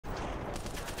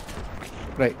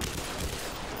Right.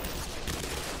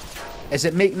 Is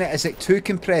it making it, is it too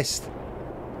compressed?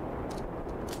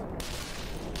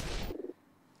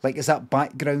 Like, is that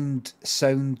background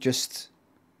sound just...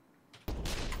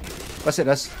 What's it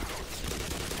is?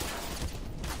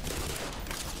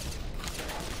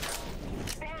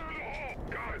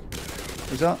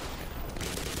 What's that?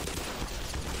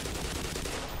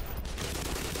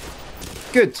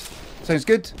 Good. Sounds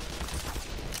good.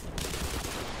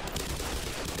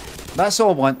 That's all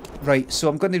I want. Right, so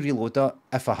I'm going to reload that.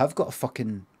 If I have got a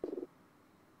fucking...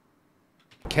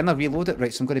 Can I reload it?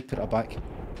 Right, so I'm going to put it back.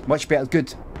 Much better.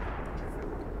 Good.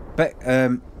 But,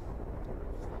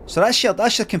 so that's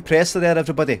your compressor there,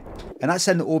 everybody. And that's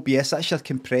in the OBS. That's your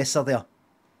compressor there. Now,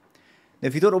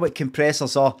 if you don't know what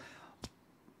compressors are,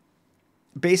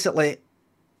 basically,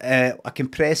 a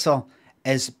compressor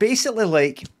is basically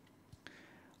like...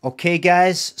 Okay,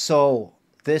 guys, so...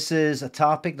 This is a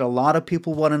topic that a lot of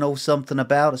people want to know something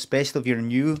about, especially if you're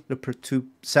new to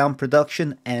sound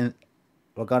production, and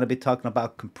we're going to be talking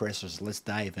about compressors. Let's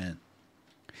dive in.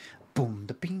 Boom,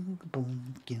 da bing,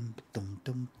 boom, gim, dum,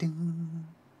 dum, dum.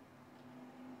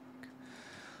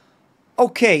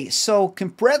 Okay, so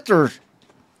compressor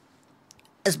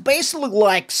is basically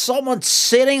like someone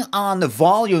sitting on the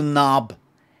volume knob,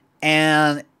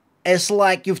 and it's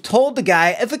like you've told the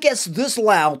guy, if it gets this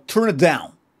loud, turn it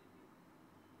down.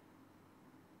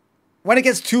 When it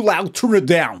gets too loud, turn it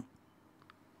down.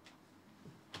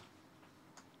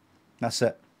 That's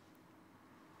it.